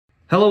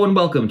Hello and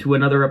welcome to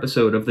another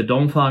episode of the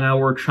Dongfang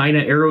Hour China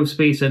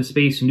Aerospace and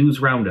Space News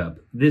Roundup.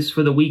 This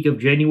for the week of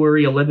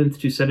January 11th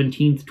to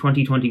 17th,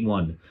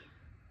 2021.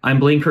 I'm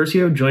Blaine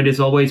Curcio, joined as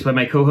always by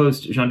my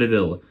co-host Jean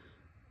Deville.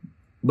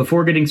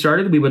 Before getting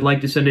started, we would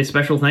like to send a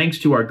special thanks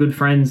to our good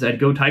friends at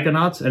Go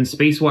Taikonauts and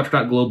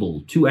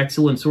Spacewatch.global, two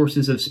excellent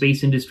sources of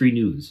space industry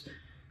news.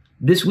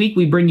 This week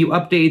we bring you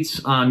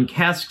updates on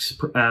CASC's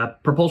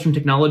propulsion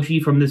technology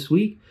from this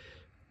week,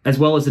 as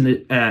well as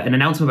an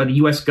announcement by the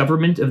U.S.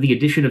 government of the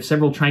addition of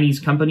several Chinese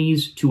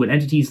companies to an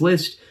entities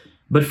list.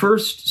 But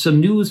first,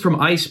 some news from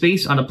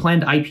iSpace on a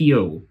planned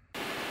IPO.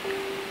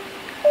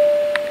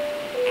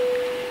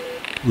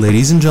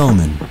 Ladies and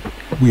gentlemen,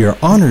 we are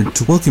honored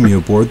to welcome you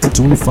aboard the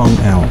Dongfang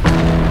Hour.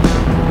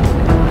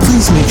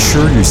 Please make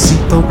sure your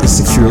seatbelt is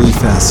securely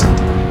fastened.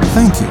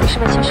 Thank you. 女士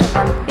们、先生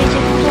们，预计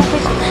空中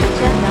飞行时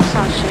间2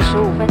小时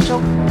15分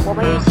钟，我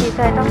们预计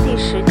在当地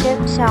时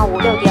间下午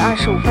6点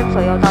25分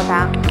左右到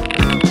达。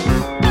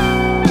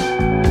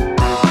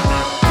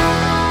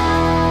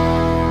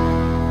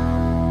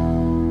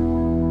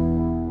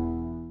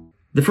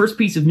The first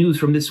piece of news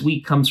from this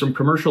week comes from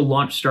commercial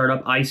launch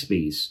startup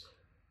iSpace.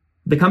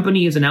 The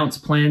company has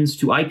announced plans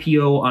to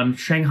IPO on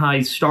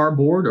Shanghai's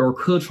Starboard, or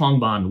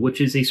Kechuangban, which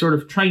is a sort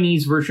of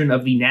Chinese version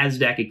of the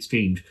Nasdaq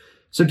exchange.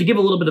 So to give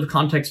a little bit of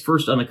context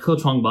first on the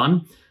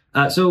Kechuangban,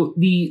 so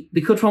the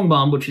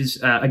Kechuangban, which is,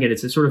 again,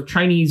 it's a sort of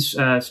Chinese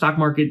stock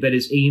market that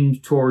is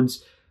aimed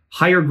towards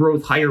higher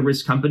growth, higher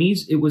risk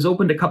companies. It was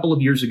opened a couple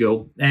of years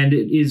ago, and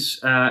it is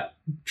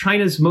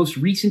China's most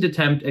recent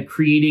attempt at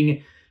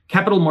creating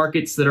capital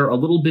markets that are a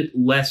little bit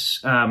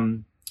less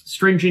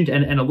stringent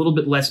and a little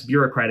bit less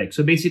bureaucratic.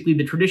 So basically,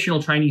 the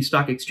traditional Chinese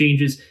stock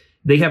exchanges,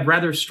 they have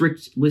rather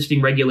strict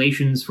listing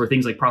regulations for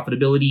things like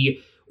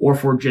profitability or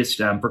for just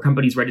for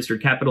companies'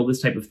 registered capital,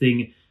 this type of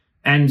thing.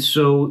 And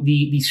so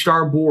the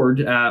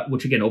Starboard,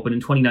 which again opened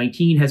in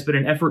 2019, has been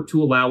an effort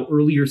to allow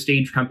earlier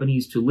stage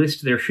companies to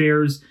list their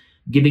shares,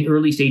 giving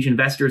early stage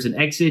investors an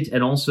exit,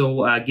 and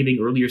also giving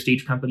earlier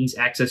stage companies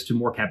access to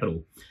more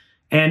capital.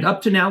 And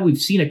up to now, we've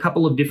seen a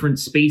couple of different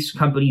space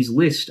companies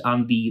list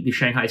on the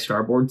Shanghai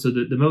Starboard. So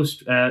the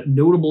most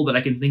notable that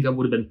I can think of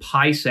would have been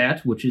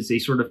PiSat, which is a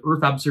sort of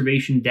Earth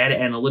observation data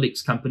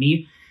analytics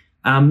company.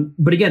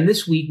 But again,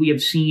 this week we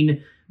have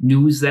seen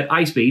news that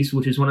iSpace,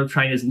 which is one of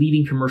China's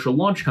leading commercial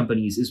launch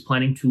companies, is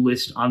planning to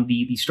list on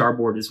the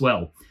Starboard as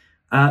well.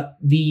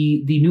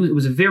 The news, it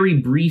was a very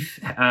brief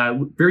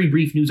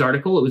news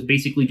article. It was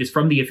basically just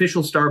from the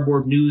official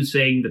Starboard news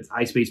saying that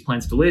iSpace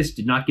plans to list,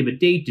 did not give a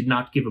date, did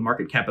not give a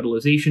market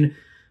capitalization.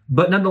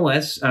 But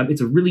nonetheless,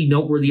 it's a really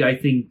noteworthy, I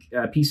think,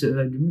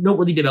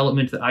 noteworthy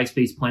development that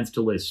iSpace plans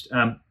to list.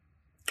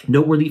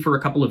 Noteworthy for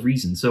a couple of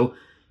reasons. So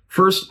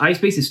first,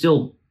 iSpace is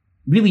still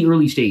really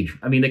early stage.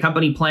 I mean, the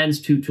company plans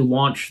to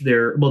launch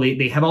their, well, they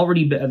were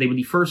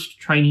the first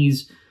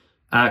Chinese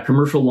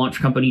commercial launch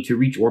company to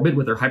reach orbit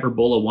with their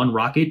Hyperbola 1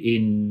 rocket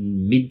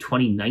in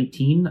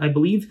mid-2019, I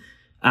believe.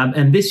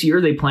 And this year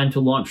they plan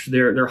to launch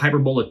their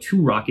Hyperbola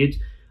 2 rocket.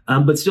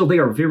 But still, they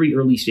are very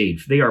early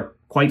stage. They are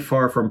quite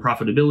far from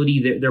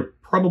profitability. They're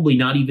probably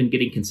not even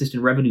getting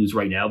consistent revenues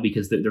right now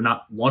because they're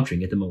not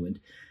launching at the moment.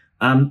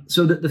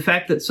 So the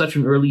fact that such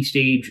an early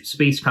stage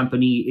space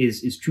company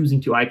is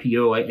choosing to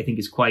IPO, I think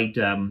is quite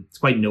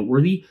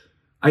noteworthy.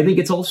 I think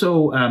it's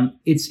also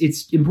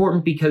it's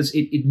important because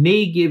it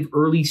may give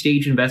early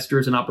stage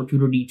investors an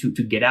opportunity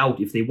to get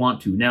out if they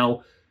want to.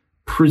 Now,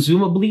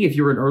 presumably, if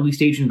you're an early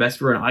stage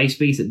investor in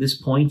iSpace at this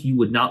point, you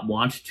would not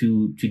want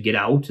to get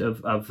out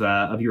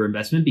of your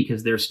investment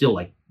because they're still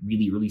like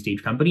really early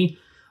stage company.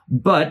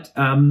 But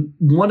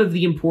one of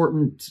the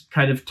important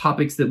kind of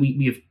topics that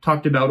we have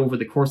talked about over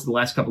the course of the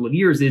last couple of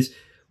years is,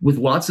 with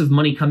lots of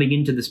money coming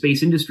into the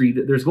space industry,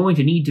 that there's going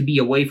to need to be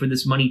a way for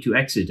this money to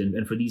exit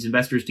and for these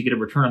investors to get a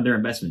return on their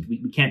investment.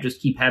 We can't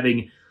just keep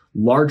having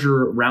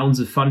larger rounds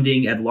of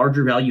funding at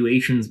larger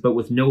valuations, but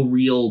with no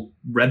real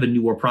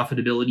revenue or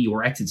profitability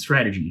or exit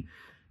strategy.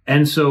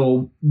 And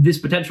so this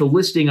potential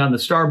listing on the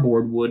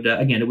Starboard would,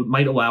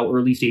 might allow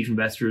early stage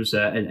investors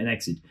an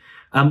exit.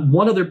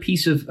 One other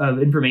piece of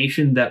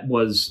information that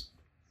was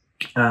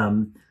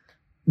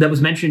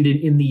mentioned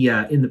in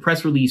the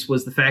press release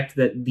was the fact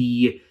that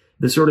the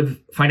sort of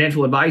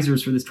financial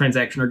advisors for this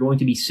transaction are going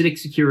to be CITIC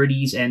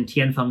Securities and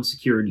Tianfeng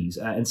Securities.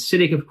 And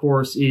CITIC, of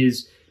course,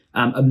 is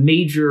a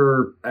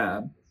major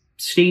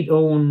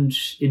state-owned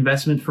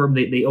investment firm.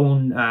 They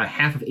own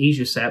half of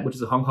AsiaSat, which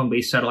is a Hong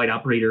Kong-based satellite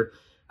operator.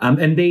 And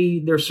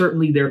they're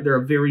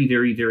a very,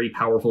 very, very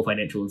powerful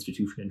financial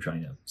institution in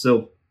China.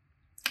 So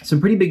some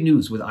pretty big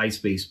news with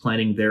iSpace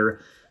planning their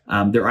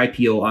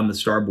IPO on the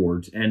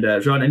Starboard. And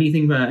Jean,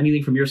 anything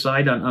from your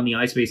side on the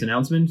iSpace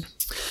announcement?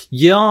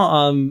 Yeah,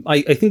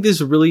 I think this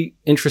is a really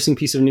interesting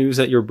piece of news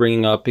that you're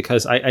bringing up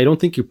because I don't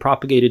think you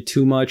propagated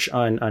too much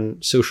on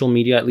social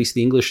media, at least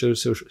the English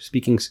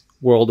speaking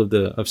world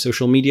of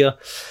social media.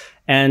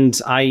 And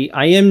I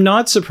am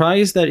not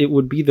surprised that it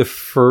would be the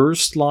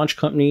first launch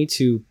company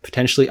to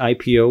potentially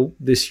IPO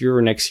this year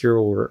or next year,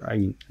 or I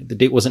mean, the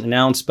date wasn't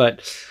announced,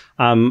 but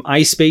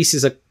iSpace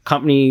is a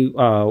company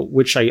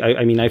which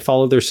I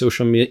follow their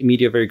social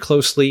media very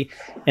closely,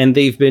 and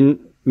they've been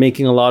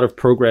making a lot of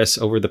progress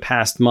over the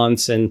past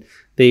months. And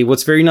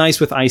what's very nice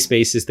with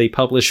iSpace is they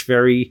publish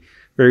very,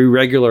 very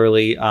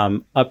regularly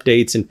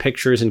updates and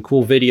pictures and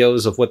cool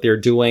videos of what they're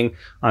doing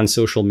on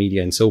social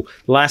media. And so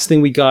the last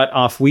thing we got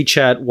off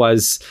WeChat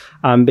was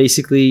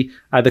basically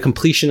the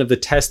completion of the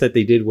test that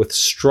they did with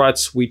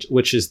Struts,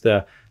 which is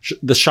the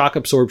shock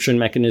absorption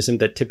mechanism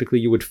that typically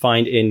you would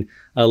find in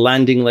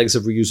landing legs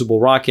of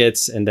reusable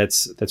rockets. And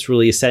that's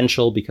really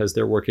essential because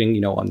they're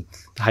working, on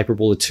the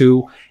Hyperbola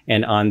 2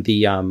 and on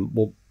the,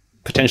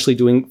 potentially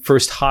doing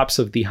first hops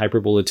of the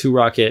Hyperbola 2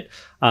 rocket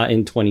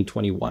in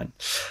 2021.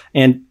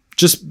 And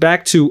just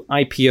back to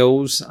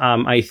IPOs,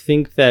 I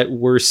think that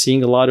we're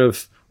seeing a lot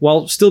of,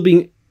 while still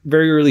being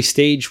very early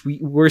stage,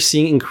 we're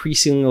seeing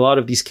increasing a lot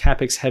of these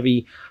CapEx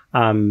heavy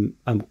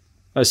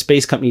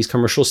space companies,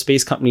 commercial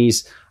space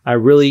companies,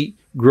 really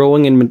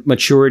growing in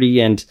maturity.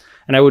 And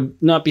I would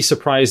not be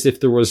surprised if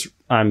there was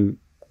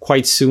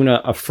quite soon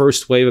a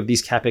first wave of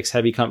these CapEx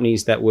heavy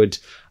companies that would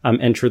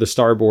enter the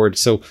Starboard.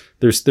 So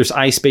there's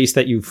iSpace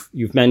that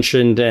you've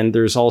mentioned, and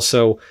there's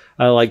also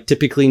like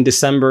typically in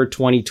December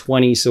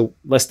 2020, so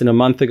less than a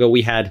month ago,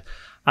 we had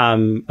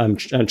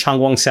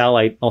Changguang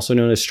Satellite, also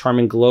known as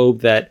Charming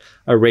Globe, that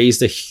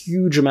raised a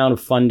huge amount of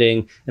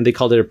funding, and they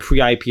called it a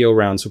pre-IPO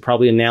round. So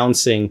probably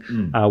announcing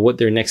what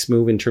their next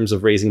move in terms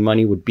of raising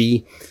money would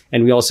be.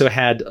 And we also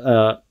had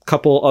a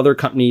couple other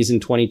companies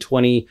in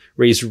 2020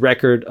 raise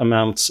record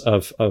amounts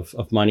of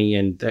money,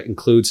 and that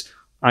includes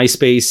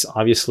iSpace,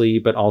 obviously,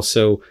 but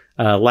also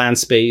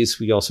Landspace.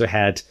 We also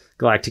had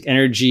Galactic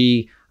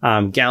Energy,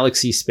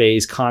 Galaxy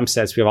Space,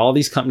 Comsats. We have all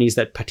these companies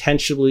that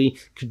potentially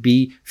could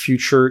be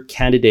future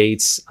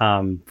candidates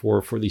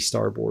for the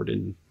Starboard.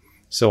 And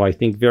so I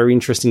think very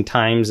interesting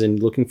times,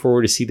 and looking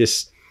forward to see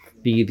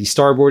the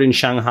Starboard in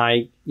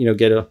Shanghai,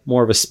 get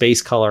more of a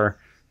space color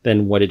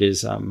than what it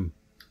is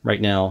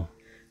right now.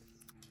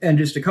 And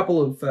just a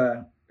couple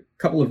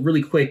of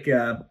really quick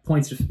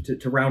points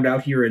to round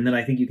out here, and then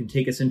I think you can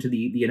take us into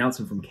the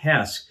announcement from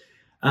CASC.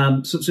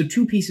 So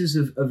two pieces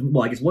of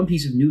I guess one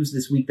piece of news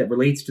this week that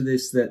relates to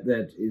this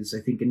that is,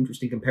 I think, an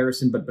interesting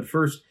comparison. But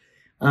first,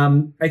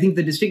 I think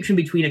the distinction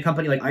between a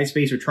company like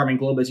iSpace or Charming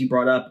Globe, as you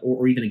brought up,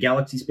 or even a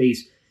Galaxy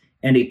Space,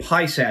 and a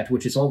PiSat,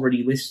 which is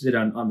already listed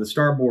on the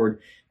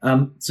Starboard.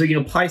 So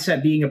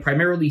PiSat being a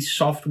primarily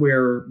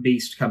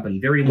software-based company,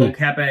 very low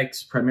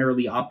capex,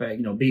 primarily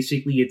OpEx.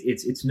 Basically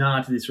it's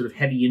not this sort of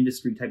heavy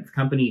industry type of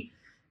company.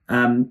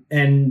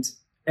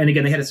 And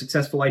again, they had a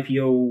successful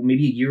IPO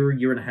maybe a year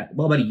and a half,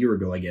 about a year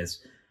ago, I guess.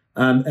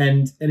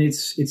 And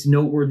it's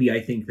noteworthy, I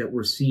think, that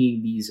we're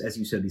seeing these, as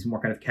you said, these more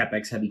kind of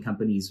capex heavy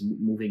companies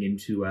moving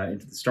into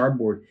the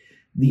Starboard.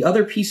 The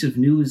other piece of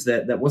news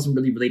that wasn't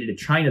really related to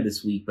China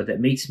this week, but that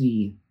makes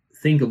me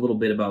think a little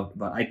bit about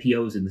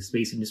IPOs in the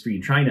space industry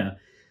in China,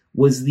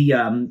 was the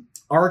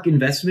ARK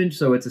investment.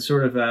 So it's a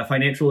sort of a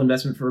financial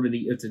investment firm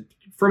it's a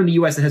firm in the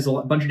US that has a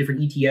bunch of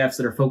different ETFs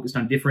that are focused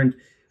on different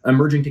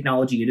emerging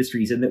technology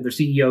industries. And their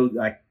CEO,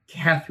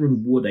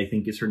 Catherine Wood, I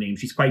think is her name.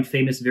 She's quite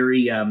famous,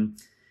 very,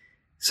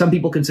 some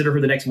people consider her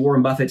the next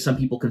Warren Buffett. Some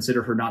people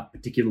consider her not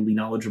particularly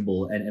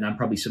knowledgeable, and I'm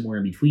probably somewhere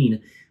in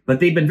between. But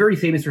they've been very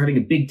famous for having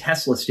a big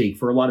Tesla stake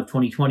for a lot of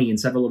 2020 in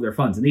several of their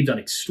funds, and they've done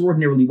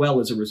extraordinarily well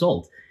as a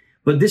result.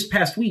 But this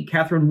past week,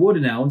 Catherine Wood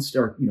announced,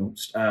 ARK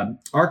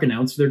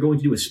announced, they're going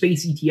to do a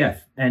space ETF,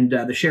 and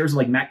the shares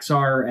like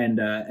Maxar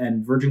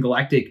and Virgin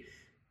Galactic,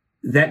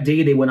 that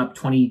day they went up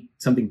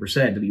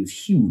 20-something%. I mean, it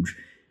was huge.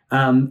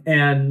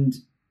 And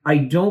I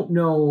don't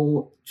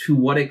know to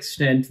what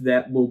extent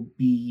that will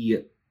be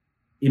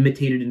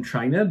imitated in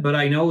China, but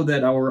I know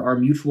that our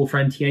mutual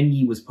friend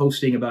Tianyi was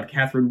posting about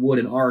Catherine Wood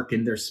and ARK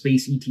and their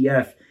space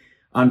ETF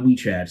on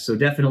WeChat. So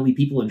definitely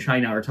people in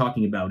China are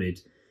talking about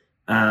it.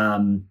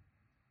 So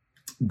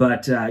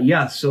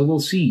we'll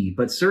see.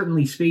 But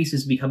certainly space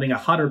is becoming a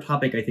hotter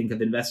topic, I think,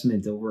 of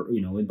investment over,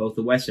 in both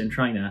the West and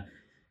China.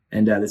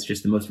 And that's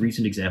just the most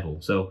recent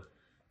example. So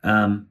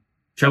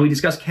shall we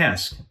discuss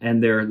CASC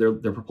and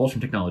their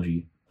propulsion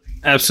technology?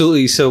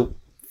 Absolutely. So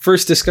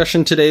first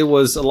discussion today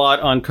was a lot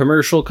on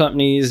commercial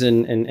companies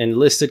and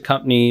listed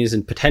companies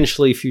and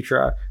potentially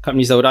future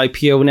companies that would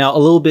IPO. Now, a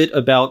little bit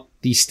about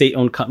the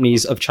state-owned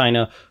companies of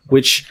China,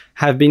 which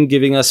have been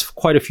giving us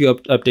quite a few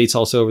updates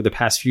also over the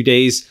past few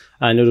days,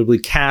 notably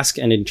CASC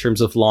and in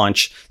terms of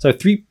launch. So I have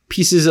three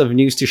pieces of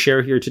news to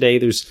share here today.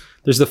 There's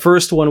the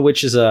first one,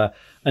 which is an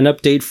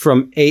update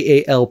from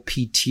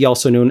AALPT,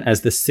 also known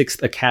as the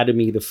 6th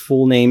Academy. The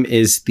full name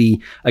is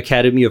the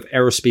Academy of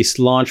Aerospace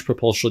Launch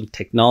Propulsion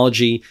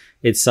Technology.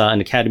 It's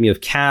an academy of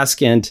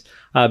CASC, and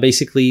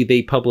basically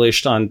they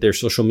published on their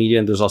social media,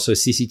 and there's also a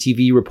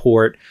CCTV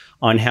report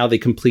on how they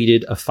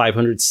completed a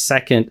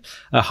 500-second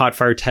hot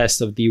fire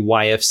test of the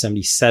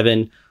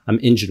YF-77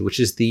 engine, which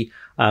is the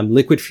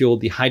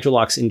liquid-fueled, the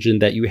Hydrolox engine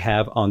that you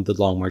have on the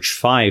Long March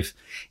 5.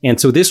 And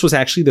so this was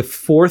actually the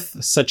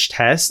fourth such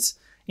test,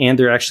 and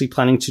they're actually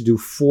planning to do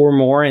 4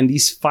 more. And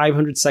these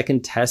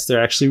 500-second tests,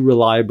 they're actually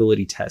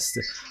reliability tests.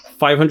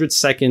 500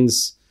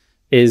 seconds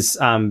is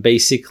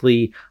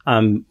basically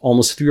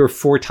almost 3 or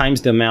 4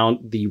 times the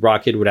amount the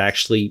rocket would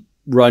actually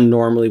run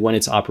normally when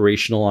it's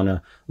operational on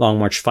a Long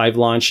March 5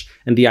 launch.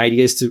 And the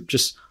idea is to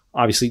just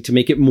obviously to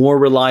make it more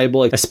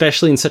reliable,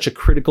 especially in such a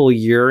critical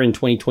year in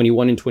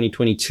 2021 and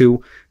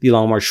 2022. The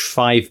Long March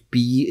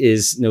 5B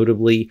is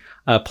notably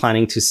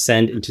planning to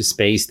send into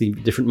space the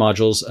different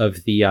modules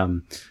of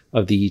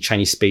the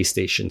Chinese space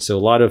station. So a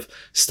lot of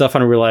stuff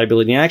on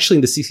reliability. And actually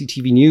in the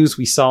CCTV news,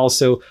 we saw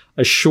also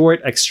a short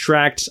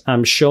extract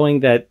showing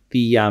that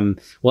the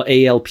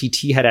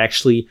ALPT had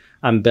actually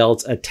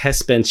built a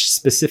test bench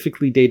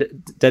specifically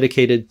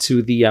dedicated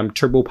to the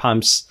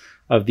turbopumps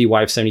of the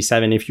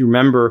YF-77. If you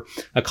remember,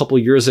 a couple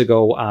of years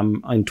ago,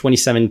 in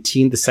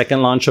 2017, the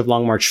second launch of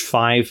Long March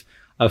 5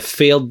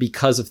 failed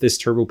because of this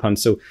turbopump.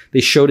 So they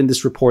showed in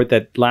this report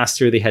that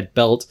last year they had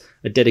built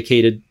a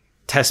dedicated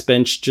test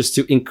bench just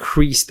to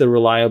increase the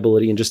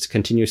reliability and just to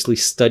continuously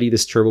study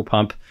this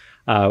turbopump,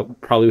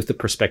 probably with the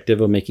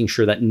perspective of making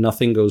sure that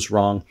nothing goes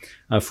wrong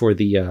for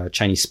the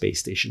Chinese space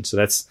station. So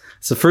that's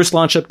the first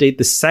launch update.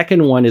 The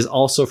second one is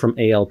also from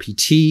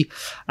ALPT,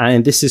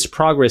 and this is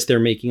progress they're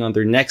making on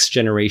their next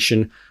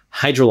generation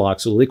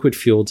Hydrolox, so liquid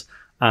fueled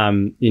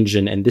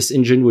engine. And this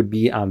engine would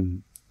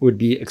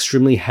be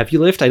extremely heavy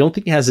lift. I don't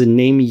think it has a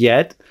name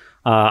yet.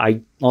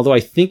 Although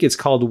I think it's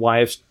called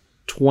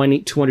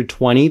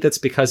YF-220. That's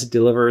because it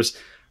delivers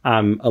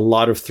a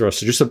lot of thrust.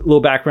 So just a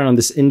little background on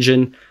this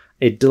engine.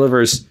 It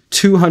delivers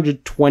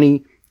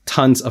 220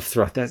 tons of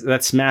thrust.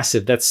 That's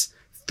massive. That's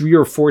 3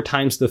 or 4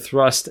 times the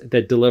thrust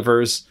that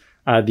delivers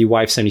the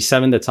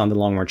YF-77 that's on the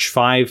Long March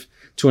 5.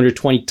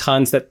 220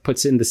 tons, that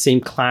puts it in the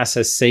same class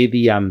as, say,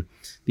 the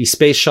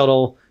Space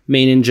Shuttle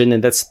main engine,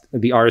 and that's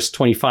the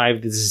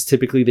RS-25. This is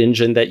typically the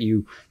engine that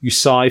you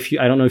saw. I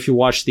don't know if you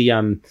watched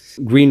the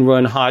Green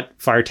Run hot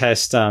fire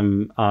test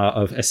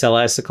of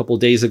SLS a couple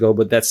of days ago,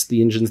 but that's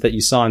the engines that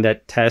you saw in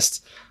that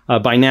test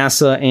by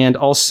NASA. And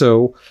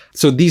also,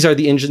 so these are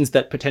the engines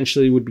that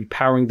potentially would be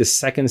powering the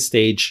second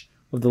stage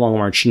of the Long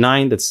March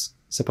 9 that's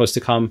supposed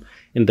to come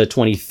in the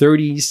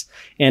 2030s.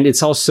 And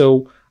it's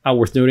also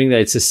worth noting that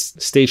it's a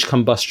staged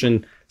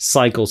combustion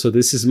cycle. So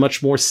this is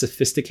much more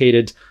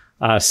sophisticated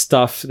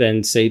stuff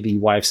than, say, the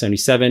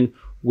YF-77,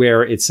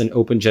 where it's an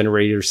open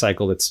generator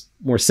cycle that's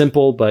more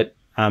simple, but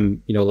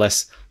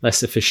less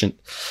efficient.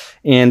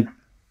 And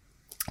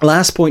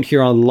last point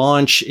here on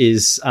launch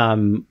is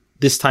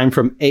this time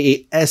from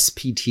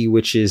AASPT,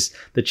 which is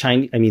the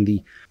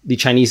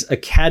Chinese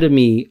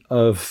Academy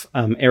of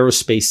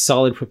Aerospace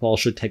Solid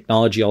Propulsion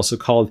Technology, also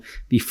called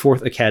the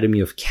Fourth Academy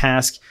of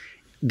CASC.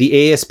 The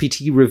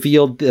AASPT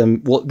revealed,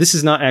 this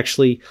is not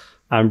actually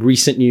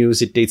recent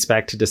news. It dates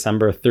back to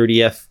December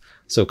 30th.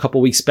 So a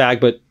couple weeks back,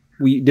 but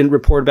we didn't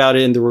report about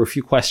it, and there were a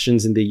few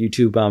questions in the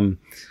YouTube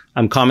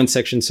comment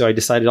section, so I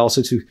decided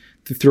also to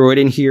throw it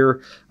in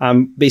here.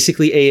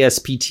 Basically,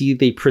 ASPT,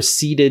 they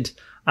proceeded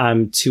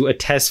to a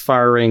test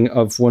firing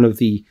of one of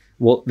the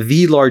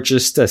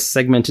largest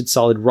segmented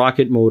solid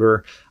rocket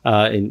motor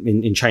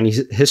in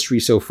Chinese history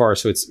so far.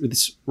 So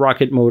this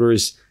rocket motor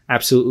is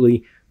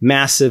absolutely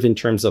massive in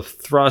terms of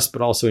thrust,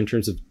 but also in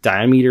terms of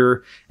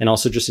diameter, and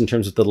also just in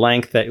terms of the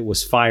length that it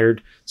was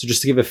fired. So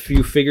just to give a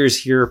few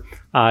figures here,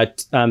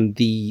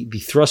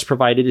 the thrust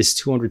provided is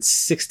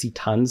 260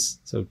 tons.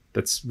 So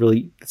that's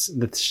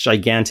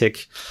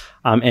gigantic.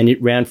 And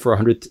it ran for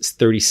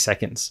 130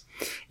 seconds.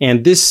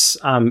 And this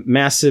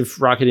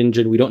massive rocket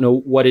engine, we don't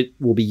know what it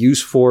will be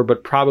used for,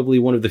 but probably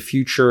one of the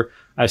future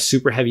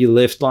super heavy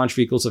lift launch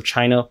vehicles of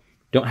China.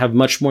 Don't have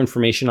much more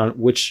information on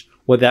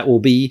what that will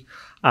be.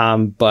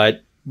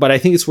 But I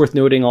think it's worth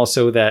noting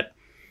also that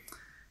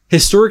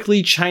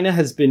historically, China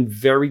has been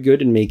very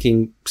good in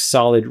making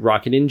solid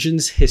rocket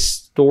engines.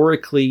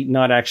 Historically,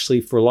 not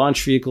actually for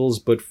launch vehicles,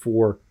 but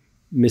for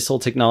missile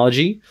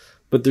technology.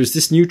 But there's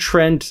this new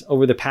trend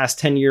over the past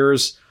 10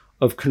 years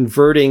of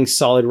converting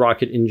solid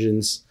rocket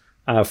engines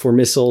for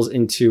missiles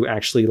into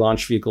actually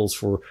launch vehicles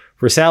for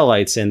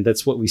satellites. And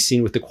that's what we've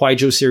seen with the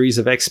Kuaizhou series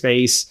of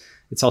X-Space.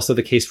 It's also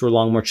the case for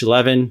Long March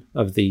 11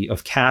 of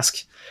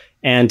CASC.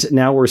 And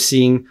now we're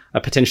seeing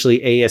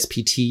potentially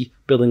ASPT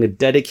building a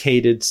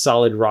dedicated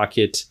solid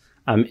rocket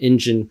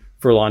engine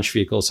for launch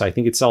vehicles. So I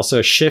think it's also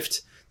a shift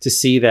to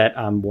see that,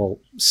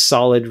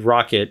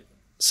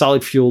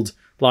 solid fueled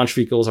launch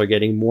vehicles are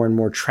getting more and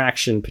more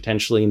traction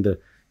potentially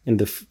in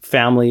the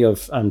family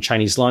of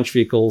Chinese launch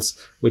vehicles,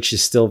 which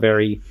is still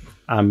very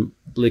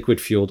liquid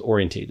fueled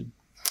orientated.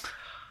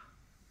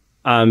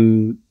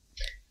 Any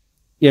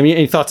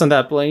thoughts on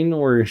that, Blaine?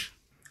 Or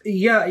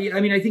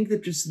I think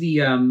that just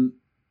the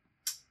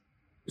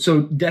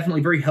so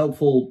definitely very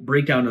helpful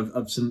breakdown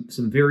of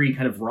some very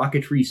kind of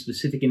rocketry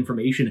specific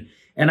information.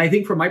 And I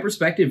think from my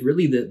perspective,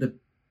 really the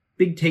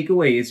big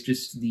takeaway is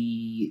just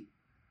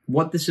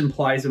what this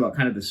implies about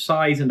kind of the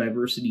size and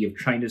diversity of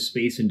China's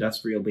space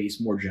industrial base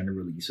more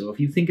generally. So if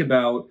you think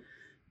about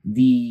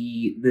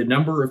the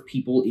number of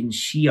people in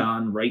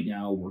Xi'an right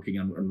now working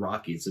on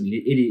rockets, I mean,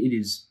 it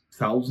is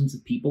thousands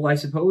of people, I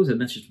suppose, and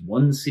that's just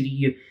one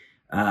city.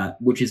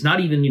 which is not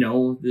even,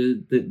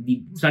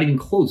 it's not even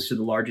close to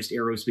the largest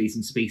aerospace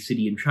and space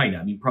city in China.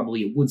 I mean,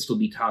 probably it would still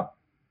be top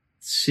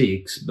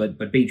 6, but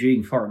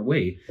Beijing far and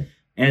away.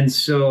 And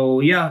so,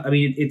 yeah, I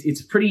mean,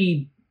 it's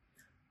pretty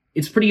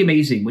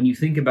amazing when you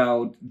think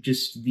about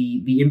just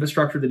the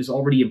infrastructure that is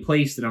already in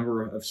place, the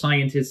number of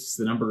scientists,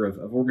 the number of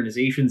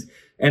organizations.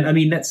 And I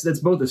mean, that's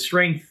both a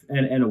strength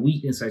and a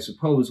weakness, I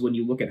suppose, when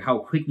you look at how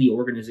quickly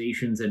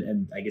organizations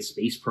and I guess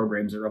space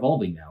programs are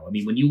evolving now. I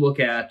mean, when you look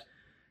at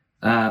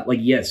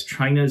yes,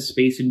 China's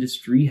space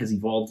industry has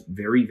evolved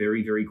very,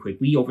 very, very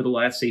quickly over the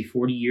last, say,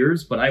 40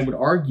 years. But I would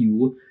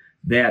argue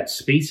that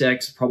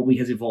SpaceX probably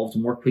has evolved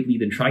more quickly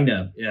than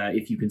China,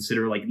 if you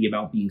consider like the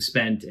amount being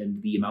spent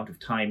and the amount of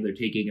time they're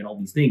taking and all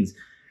these things.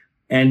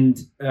 And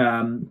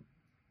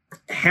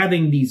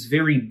having these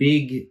very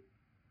big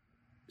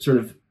sort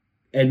of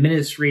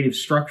administrative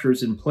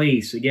structures in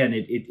place, again,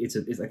 I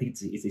think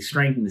it's a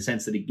strength in the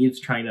sense that it gives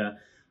China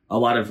a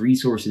lot of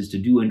resources to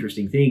do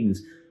interesting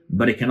things.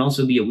 But it can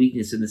also be a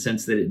weakness in the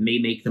sense that it may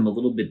make them a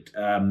little bit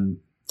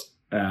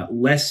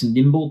less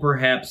nimble,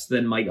 perhaps,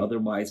 than might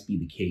otherwise be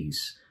the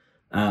case.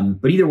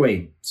 But either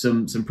way,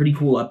 some pretty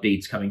cool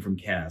updates coming from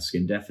CASC,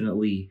 and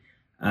definitely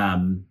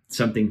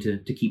something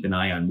to keep an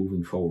eye on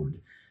moving forward.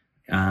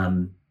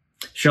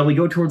 Shall we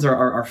go towards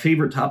our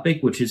favorite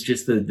topic, which is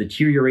just the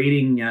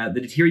deteriorating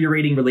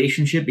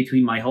relationship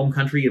between my home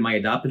country and my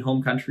adopted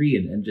home country,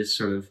 and just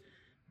sort of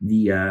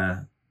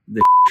the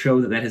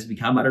show that has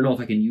become. I don't know if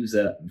I can use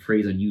that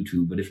phrase on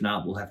YouTube, but if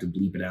not, we'll have to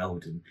bleep it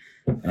out, and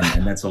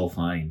that's all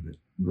fine. But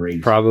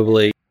great,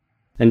 probably.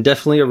 And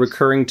definitely a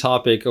recurring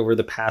topic over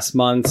the past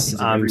months.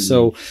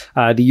 The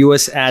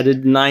U.S.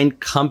 added 9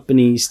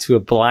 companies to a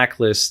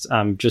blacklist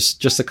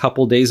just a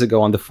couple days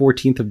ago on the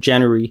 14th of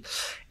January.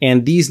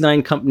 And these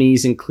 9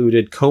 companies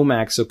included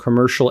COMAC, so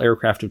Commercial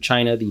Aircraft of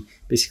China,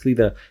 basically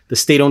the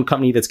state-owned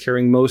company that's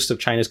carrying most of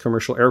China's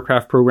commercial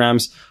aircraft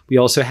programs. We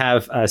also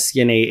have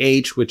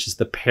CNAH, which is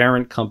the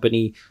parent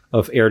company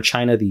of Air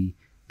China, the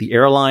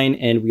airline.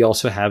 And we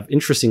also have,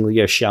 interestingly,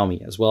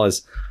 Xiaomi, as well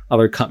as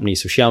other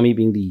companies. So Xiaomi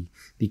being the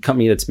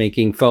company that's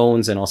making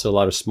phones and also a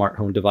lot of smart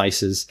home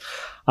devices.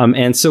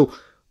 And so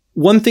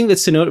one thing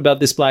that's to note about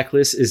this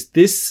blacklist is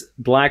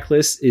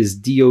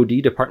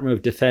DoD, Department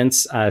of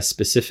Defense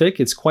specific.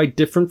 It's quite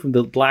different from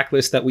the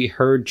blacklist that we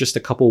heard just a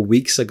couple of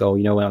weeks ago.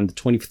 On the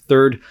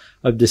 23rd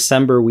of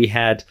December, we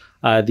had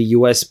the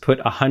U.S.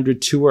 put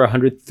 102 or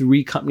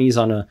 103 companies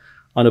on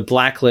a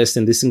blacklist.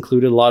 And this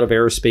included a lot of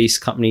aerospace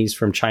companies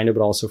from China,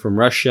 but also from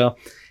Russia.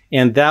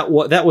 And that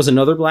was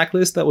another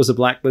blacklist. That was a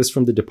blacklist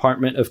from the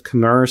Department of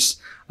Commerce,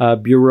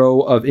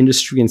 Bureau of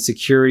Industry and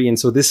Security. And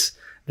so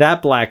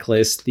that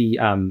blacklist, the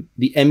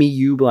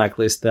MEU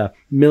blacklist, the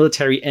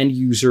military end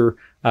user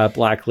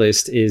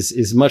blacklist,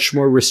 is much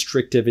more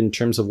restrictive in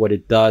terms of what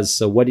it does.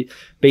 So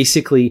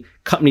basically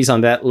companies on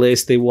that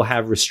list, they will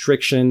have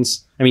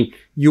restrictions. I mean,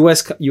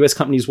 U.S.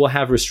 companies will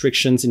have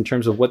restrictions in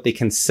terms of what they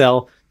can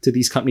sell to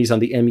these companies on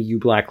the MEU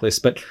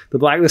blacklist. But the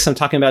blacklist I'm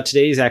talking about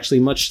today is actually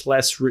much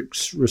less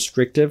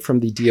restrictive from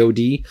the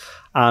DoD.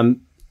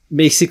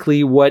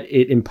 Basically, what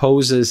it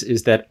imposes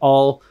is that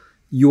all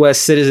U.S.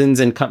 citizens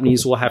and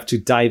companies will have to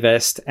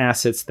divest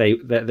assets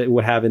that they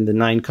would have in the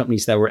 9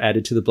 companies that were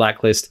added to the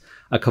blacklist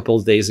a couple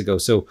of days ago.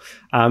 So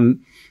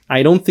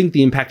I don't think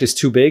the impact is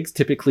too big.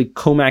 Typically,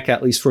 COMAC,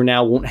 at least for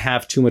now, won't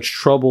have too much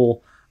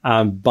trouble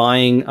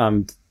buying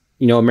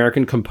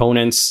American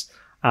components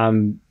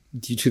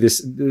due to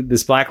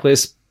this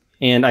blacklist.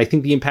 And I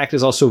think the impact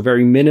is also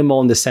very minimal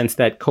in the sense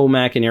that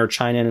COMAC and Air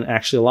China, and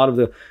actually a lot of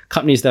the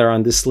companies that are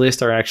on this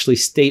list, are actually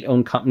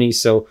state-owned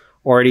companies. So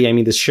already, I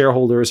mean, the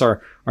shareholders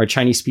are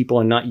Chinese people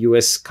and not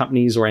U.S.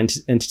 companies or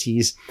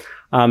entities.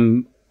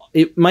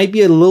 It might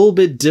be a little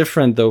bit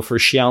different, though, for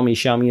Xiaomi.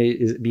 Xiaomi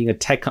is being a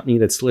tech company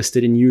that's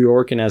listed in New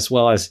York and as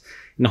well as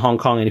in Hong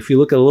Kong. And if you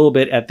look a little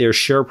bit at their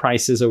share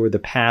prices over the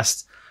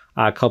past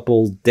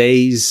couple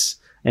days,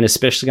 and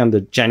especially on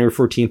the January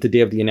 14th, the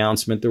day of the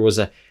announcement, there was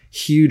a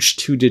huge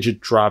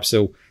 2-digit drop.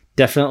 So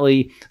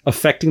definitely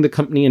affecting the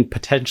company, and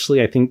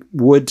potentially, I think,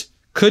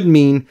 could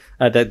mean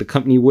that the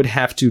company would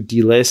have to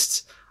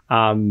delist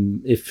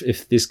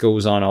if this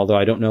goes on. Although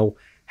I don't know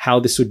how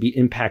this would be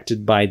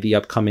impacted by the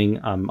upcoming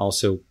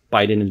also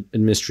Biden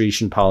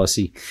administration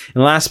policy.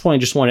 And the last point I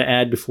just want to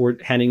add before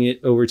handing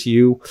it over to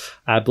you,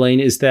 Blaine,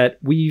 is that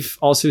we've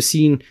also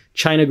seen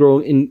China grow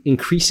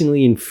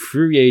increasingly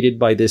infuriated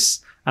by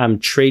this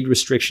trade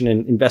restriction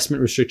and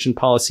investment restriction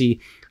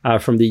policy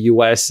from the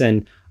U.S.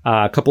 And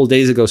a couple of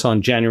days ago, so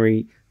on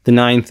January the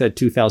 9th,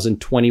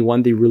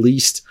 2021, they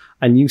released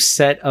a new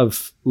set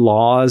of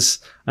laws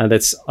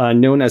that's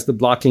known as the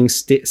Blocking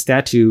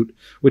Statute,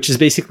 which is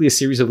basically a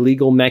series of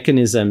legal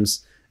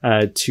mechanisms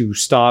to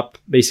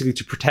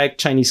protect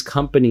Chinese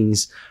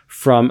companies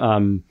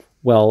from,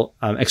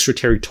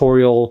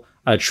 extraterritorial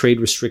trade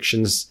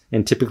restrictions.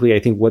 And typically, I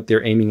think what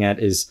they're aiming at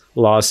is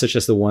laws such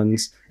as the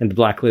ones in the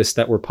blacklist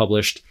that were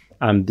published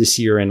this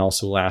year and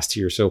also last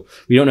year. So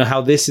we don't know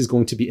how this is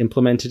going to be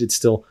implemented. It's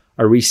still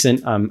a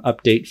recent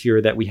update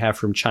here that we have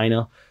from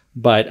China.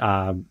 But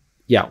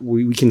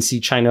we can see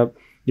China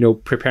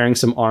preparing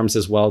some arms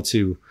as well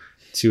to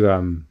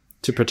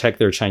protect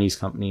their Chinese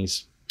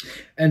companies.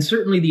 And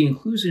certainly the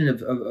inclusion of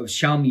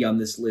Xiaomi on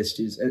this list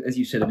is, as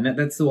you said, I mean,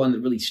 that's the one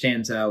that really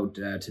stands out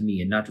to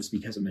me, and not just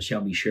because I'm a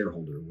Xiaomi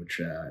shareholder, which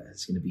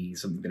is going to be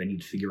something that I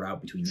need to figure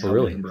out between now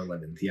and November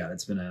 11th. Yeah,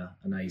 that's been a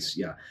nice,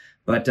 yeah.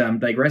 But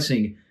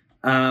digressing,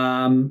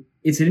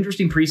 it's an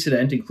interesting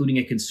precedent, including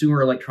a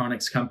consumer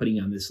electronics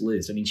company on this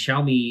list. I mean,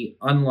 Xiaomi,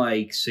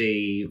 unlike,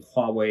 say,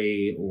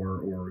 Huawei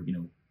or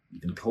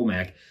even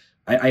Comac,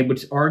 I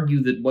would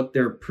argue that what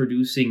they're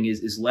producing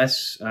is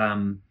less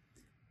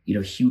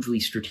hugely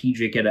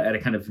strategic at a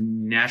kind of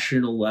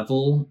national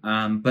level.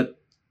 But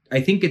I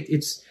think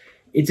it's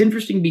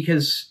interesting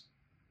because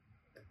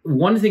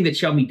one thing that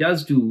Xiaomi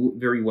does do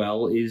very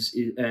well is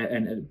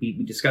and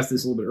we discussed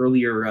this a little bit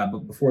earlier,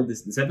 but before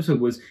this episode,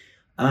 was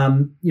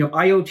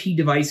IoT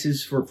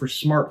devices for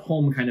smart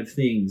home kind of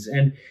things.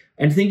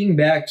 And thinking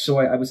back, so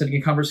I was having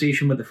a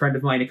conversation with a friend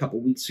of mine a couple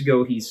of weeks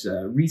ago. He's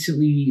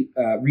recently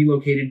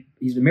relocated.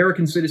 He's an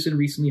American citizen,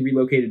 recently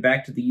relocated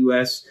back to the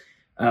U.S.,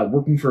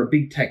 working for a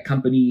big tech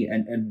company,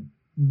 and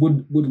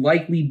would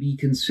likely be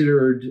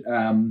considered,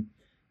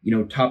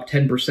 top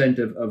 10%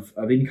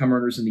 of income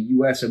earners in the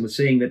U.S. And was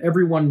saying that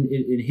everyone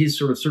in his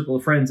sort of circle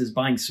of friends is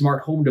buying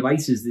smart home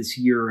devices this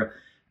year,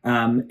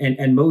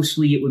 and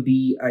mostly it would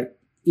be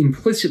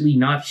implicitly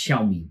not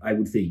Xiaomi, I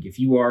would think, if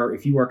you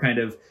are kind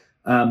of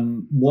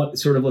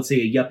let's say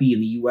a yuppie in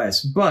the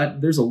U.S.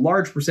 But there's a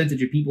large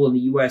percentage of people in the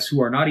U.S.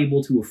 who are not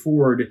able to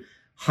afford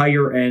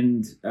higher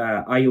end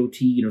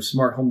IoT,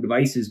 smart home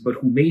devices, but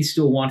who may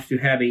still want to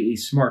have a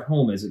smart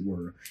home, as it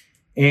were.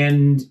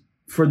 And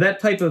for that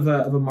type of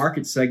a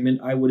market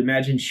segment, I would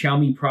imagine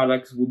Xiaomi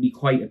products would be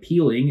quite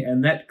appealing,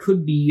 and that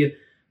could be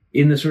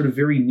in the sort of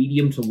very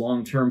medium to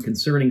long term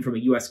concerning from a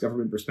U.S.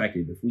 government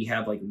perspective. If we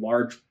have like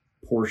large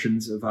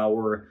portions of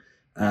our,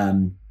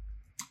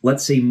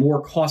 let's say,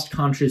 more cost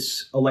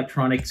conscious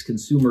electronics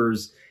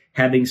consumers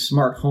having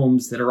smart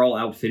homes that are all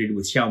outfitted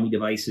with Xiaomi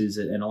devices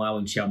and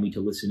allowing Xiaomi to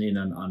listen in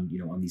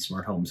on these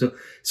smart homes.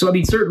 So I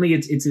mean, certainly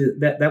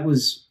that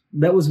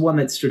was one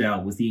that stood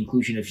out, was the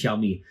inclusion of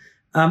Xiaomi.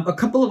 A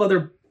couple of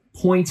other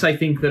points I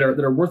think that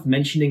are worth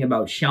mentioning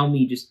about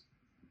Xiaomi, just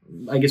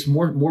I guess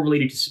more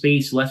related to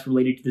space, less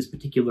related to this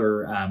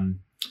particular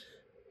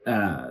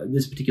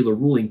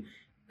ruling.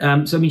 So,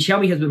 I mean,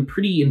 Xiaomi has been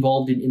pretty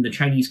involved in the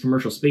Chinese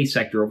commercial space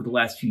sector over the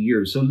last few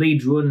years. So Lei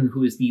Jun,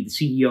 who is the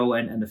CEO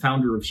and the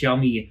founder of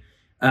Xiaomi,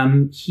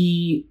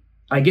 he,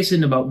 I guess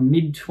in about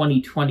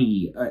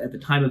mid-2020, at the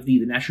time of the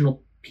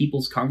National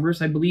People's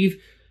Congress, I believe,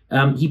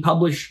 he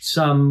published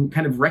some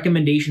kind of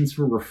recommendations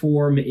for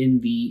reform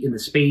in the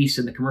space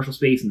and the commercial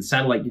space and the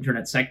satellite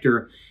internet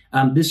sector.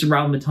 This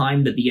around the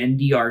time that the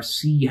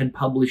NDRC had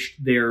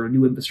published their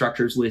new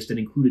infrastructures list and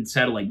included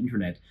satellite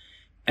internet.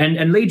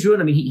 And Lei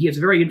Jun, I mean, he has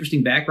a very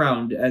interesting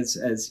background as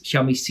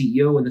Xiaomi's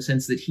CEO, in the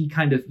sense that he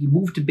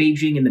moved to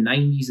Beijing in the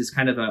 90s as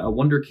kind of a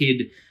wonder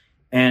kid,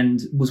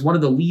 and was one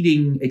of the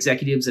leading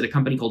executives at a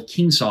company called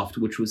Kingsoft,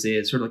 which was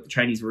sort of like the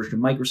Chinese version of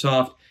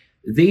Microsoft.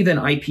 They then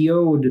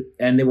IPO'd,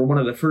 and they were one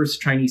of the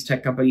first Chinese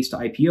tech companies to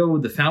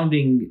IPO. The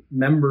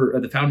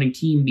founding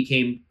team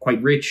became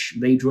quite rich,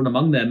 Lei Jun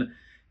among them,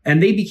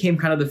 and they became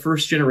kind of the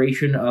first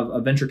generation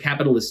of venture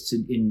capitalists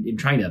in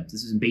China.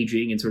 This is in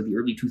Beijing in sort of the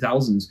early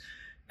 2000s.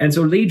 And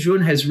so Lei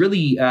Jun has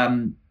really,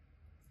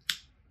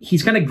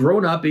 he's kind of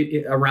grown up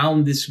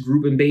around this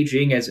group in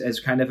Beijing as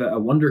kind of a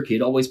wonder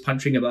kid, always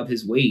punching above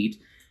his weight,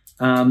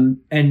 and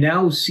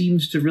now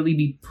seems to really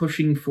be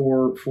pushing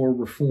for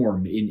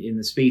reform in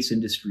the space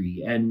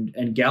industry.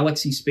 And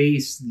Galaxy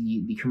Space,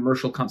 the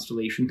commercial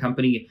constellation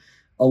company,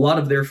 a lot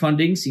of their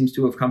funding seems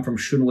to have come from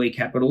Shunwei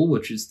Capital,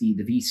 which is the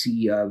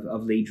VC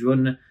of Lei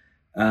Jun.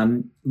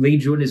 Lei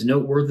Jun is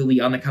noteworthily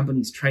on the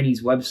company's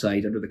Chinese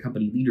website under the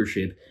company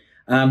leadership.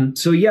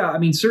 So yeah, I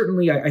mean,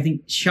 certainly I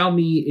think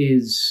Xiaomi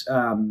is,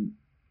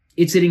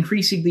 it's an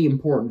increasingly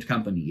important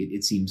company.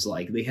 It seems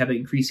like they have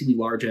increasingly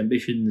large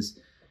ambitions.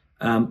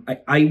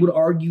 I would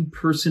argue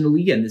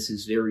personally, and this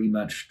is very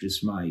much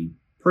just my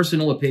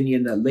personal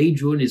opinion, that Lei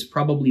Jun is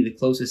probably the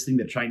closest thing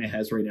that China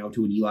has right now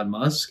to an Elon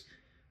Musk,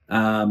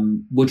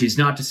 which is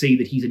not to say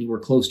that he's anywhere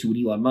close to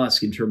an Elon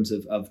Musk in terms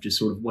of just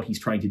sort of what he's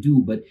trying to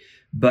do,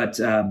 but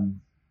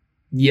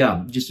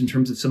yeah, just in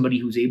terms of somebody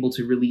who's able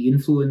to really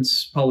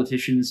influence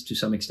politicians to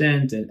some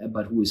extent,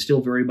 but who is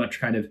still very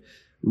much kind of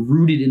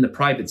rooted in the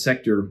private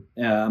sector.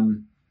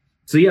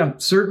 So yeah,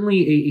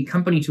 certainly a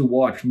company to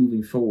watch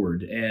moving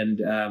forward,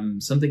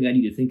 and something I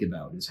need to think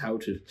about is how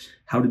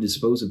to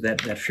dispose of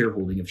that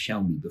shareholding of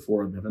Xiaomi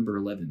before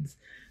November 11th.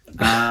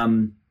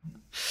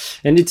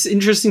 And it's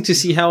interesting to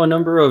see how a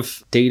number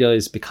of data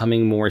is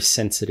becoming more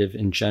sensitive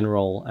in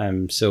general.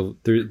 So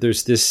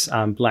there's this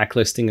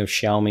blacklisting of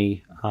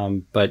Xiaomi,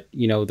 but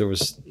there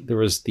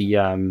was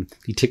the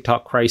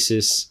TikTok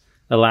crisis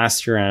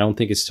last year, and I don't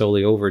think it's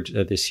totally over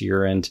this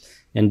year. And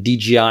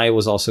DJI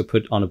was also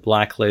put on a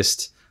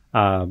blacklist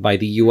by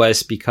the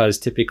US because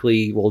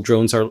typically,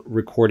 drones are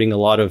recording a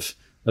lot of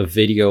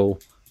video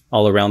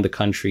all around the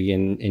country,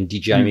 and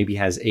DJI maybe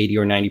has 80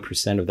 or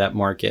 90% of that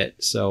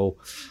market. So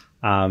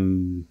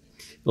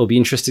It'll be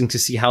interesting to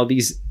see how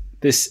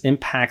this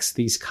impacts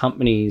these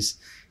companies.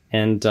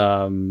 And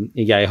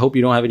I hope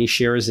you don't have any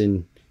shares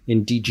in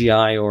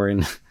DJI or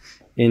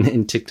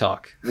in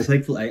TikTok. Well,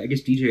 thankfully, I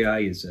guess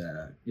DJI is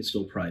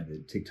still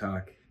private.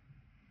 TikTok,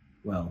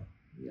 well,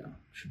 yeah,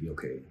 should be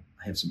okay.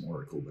 I have some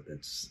Oracle, but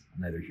that's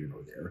neither here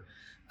nor there.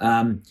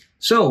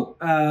 So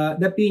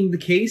that being the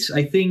case,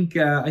 I think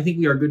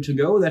we are good to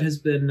go. This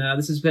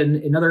has been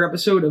another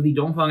episode of the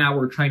Dongfang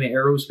Hour China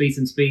Aerospace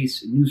and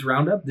Space News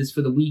Roundup. This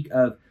for the week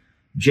of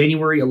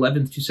January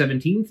 11th to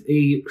 17th.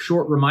 A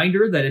short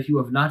reminder that if you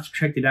have not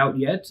checked it out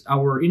yet,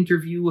 our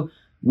interview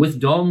with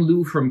Dong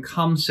Lu from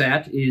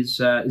ComSat is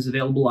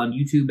available on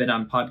YouTube and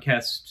on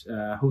podcast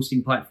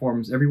hosting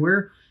platforms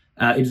everywhere.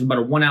 It is about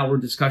a 1-hour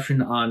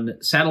discussion on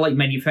satellite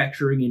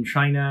manufacturing in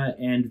China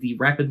and the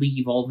rapidly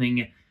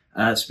evolving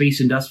space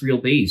industrial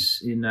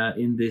base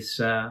in this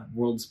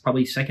world's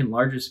probably second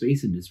largest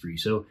space industry.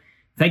 So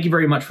thank you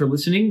very much for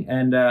listening,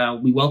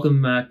 and we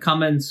welcome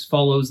comments,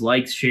 follows,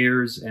 likes,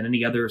 shares, and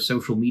any other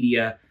social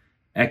media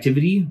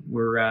activity.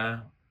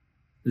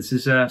 This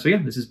is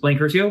Blaine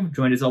Curcio,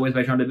 joined as always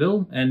by Jean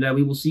Deville, and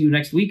we will see you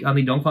next week on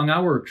the Dongfang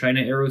Hour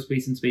China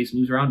Aerospace and Space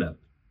News Roundup.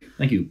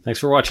 Thank you. Thanks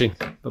for watching.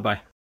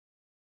 Bye-bye.